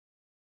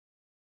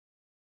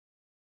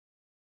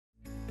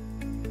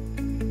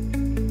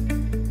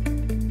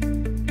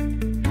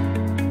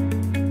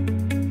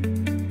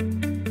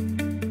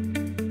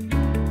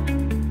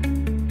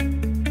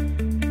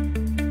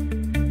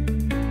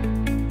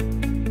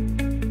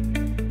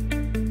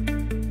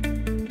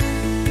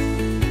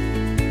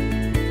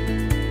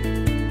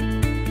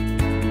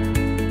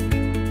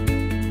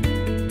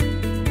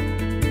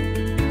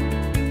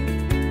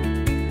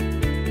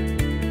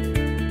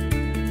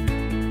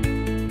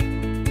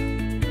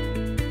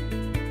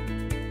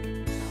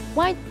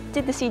Why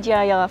did the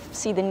CGIFOR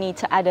see the need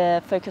to add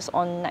a focus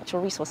on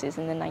natural resources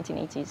in the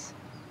 1980s?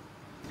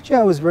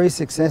 CGIFOR was very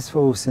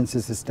successful since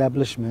its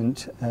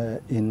establishment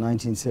in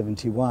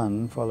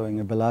 1971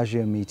 following a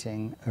Bellagio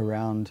meeting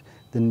around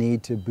the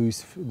need to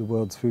boost the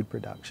world's food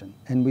production.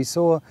 And we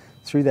saw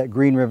through that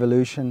green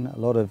revolution a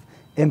lot of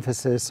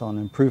emphasis on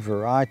improved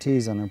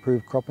varieties, on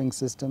improved cropping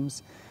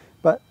systems,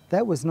 but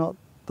that was not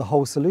the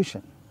whole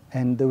solution.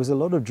 And there was a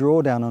lot of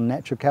drawdown on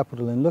natural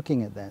capital in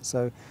looking at that.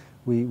 So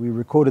we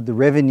recorded the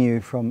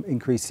revenue from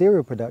increased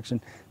cereal production,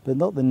 but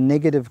not the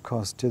negative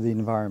cost to the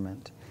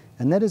environment.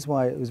 And that is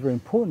why it was very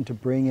important to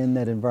bring in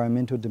that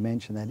environmental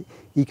dimension, that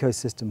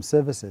ecosystem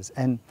services.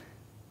 And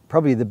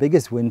probably the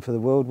biggest win for the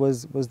world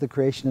was the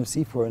creation of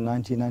CIFOR in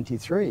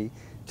 1993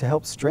 to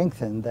help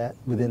strengthen that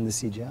within the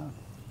CGIFOR.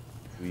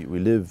 We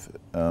live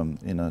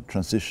in a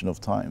transition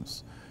of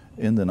times.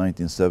 In the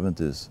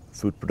 1970s,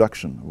 food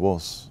production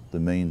was the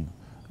main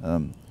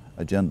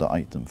agenda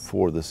item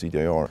for the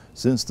CGIFOR.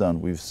 Since then,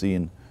 we've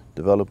seen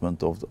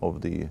development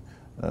of the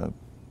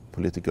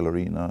political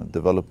arena,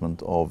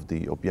 development of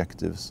the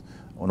objectives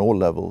on all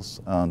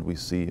levels, and we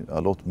see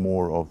a lot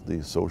more of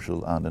the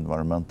social and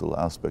environmental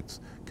aspects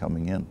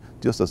coming in,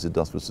 just as it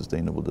does with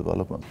sustainable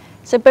development.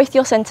 So both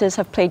your centres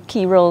have played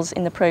key roles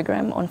in the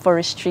programme on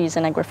forestries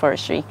and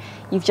agroforestry.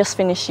 You've just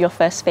finished your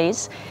first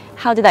phase.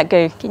 How did that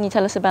go? Can you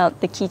tell us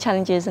about the key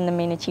challenges and the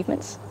main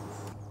achievements?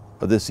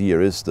 This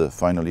year is the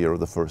final year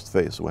of the first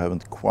phase, so we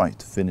haven't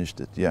quite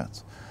finished it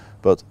yet.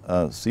 But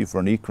CIFOR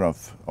and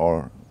ICRAF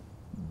are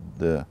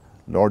the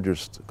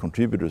largest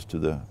contributors to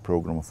the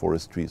program of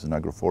forestries and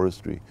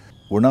agroforestry.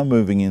 We're now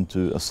moving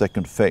into a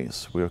second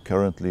phase. We are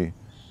currently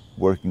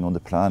working on the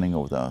planning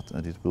of that,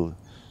 and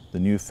the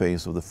new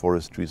phase of the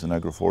forestries and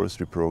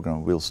agroforestry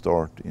program will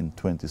start in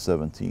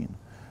 2017.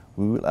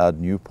 We will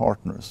add new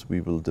partners. We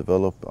will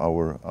develop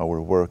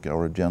our work,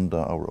 our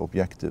agenda, our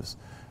objectives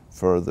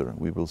further.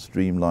 We will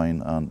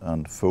streamline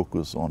and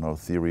focus on our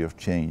theory of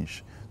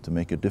change to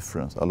make a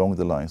difference along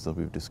the lines that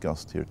we've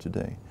discussed here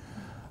today.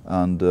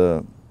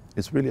 And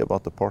it's really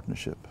about the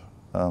partnership.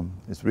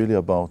 It's really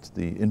about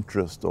the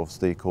interest of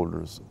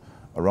stakeholders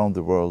around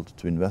the world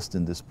to invest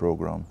in this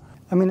program.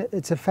 I mean,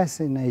 it's a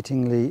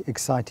fascinatingly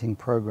exciting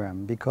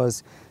program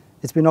because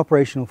it's been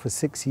operational for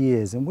 6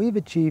 years, and we've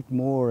achieved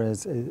more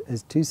as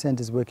two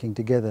centres working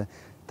together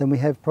than we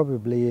have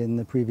probably in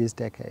the previous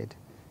decade.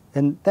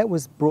 And that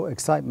brought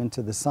excitement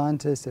to the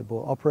scientists, it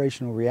brought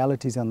operational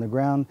realities on the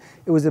ground.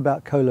 It was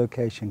about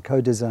co-location,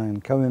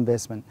 co-design,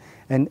 co-investment,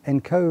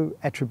 and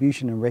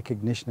co-attribution and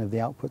recognition of the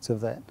outputs of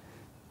that.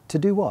 To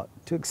do what?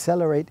 To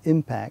accelerate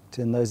impact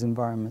in those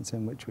environments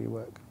in which we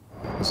work.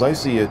 As I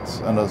see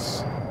it, and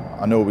as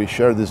I know we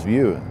share this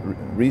view,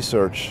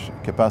 research,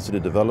 capacity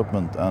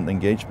development and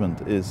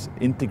engagement is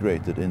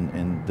integrated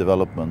in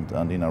development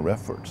and in our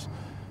efforts.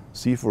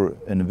 CIFOR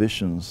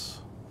envisions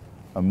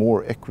a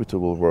more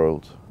equitable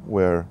world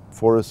where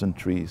forests and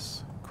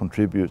trees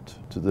contribute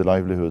to the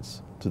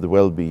livelihoods, to the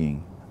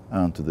well-being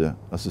and to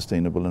a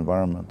sustainable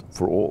environment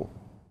for all.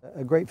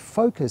 A great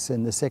focus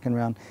in the second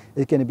round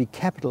is going to be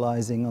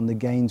capitalising on the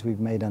gains we've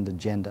made under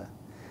gender.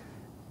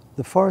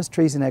 The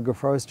Forestries and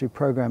Agroforestry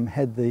program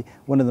had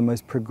one of the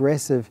most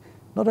progressive,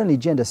 not only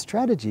gender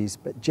strategies,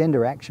 but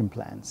gender action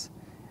plans.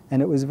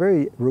 And it was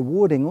very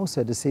rewarding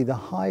also to see the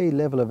high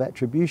level of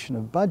attribution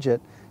of budget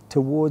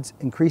towards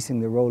increasing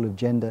the role of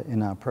gender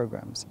in our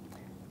programs.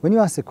 When you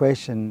ask the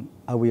question,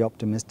 are we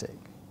optimistic?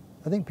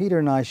 I think Peter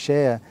and I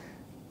share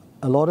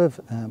a lot of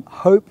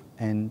hope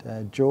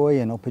and joy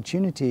and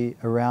opportunity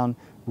around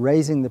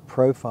raising the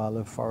profile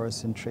of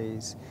forests and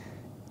trees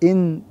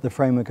in the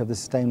framework of the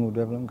Sustainable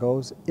Development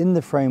Goals, in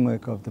the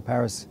framework of the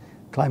Paris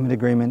Climate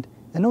Agreement,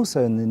 and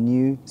also in the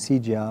new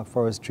CGIFOR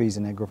Forestries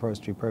and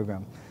Agroforestry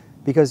program.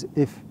 Because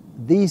if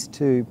these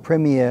two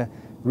premier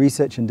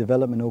research and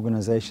development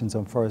organizations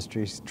on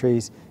forestry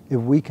trees, if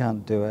we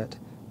can't do it,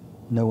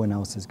 no one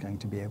else is going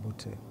to be able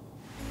to.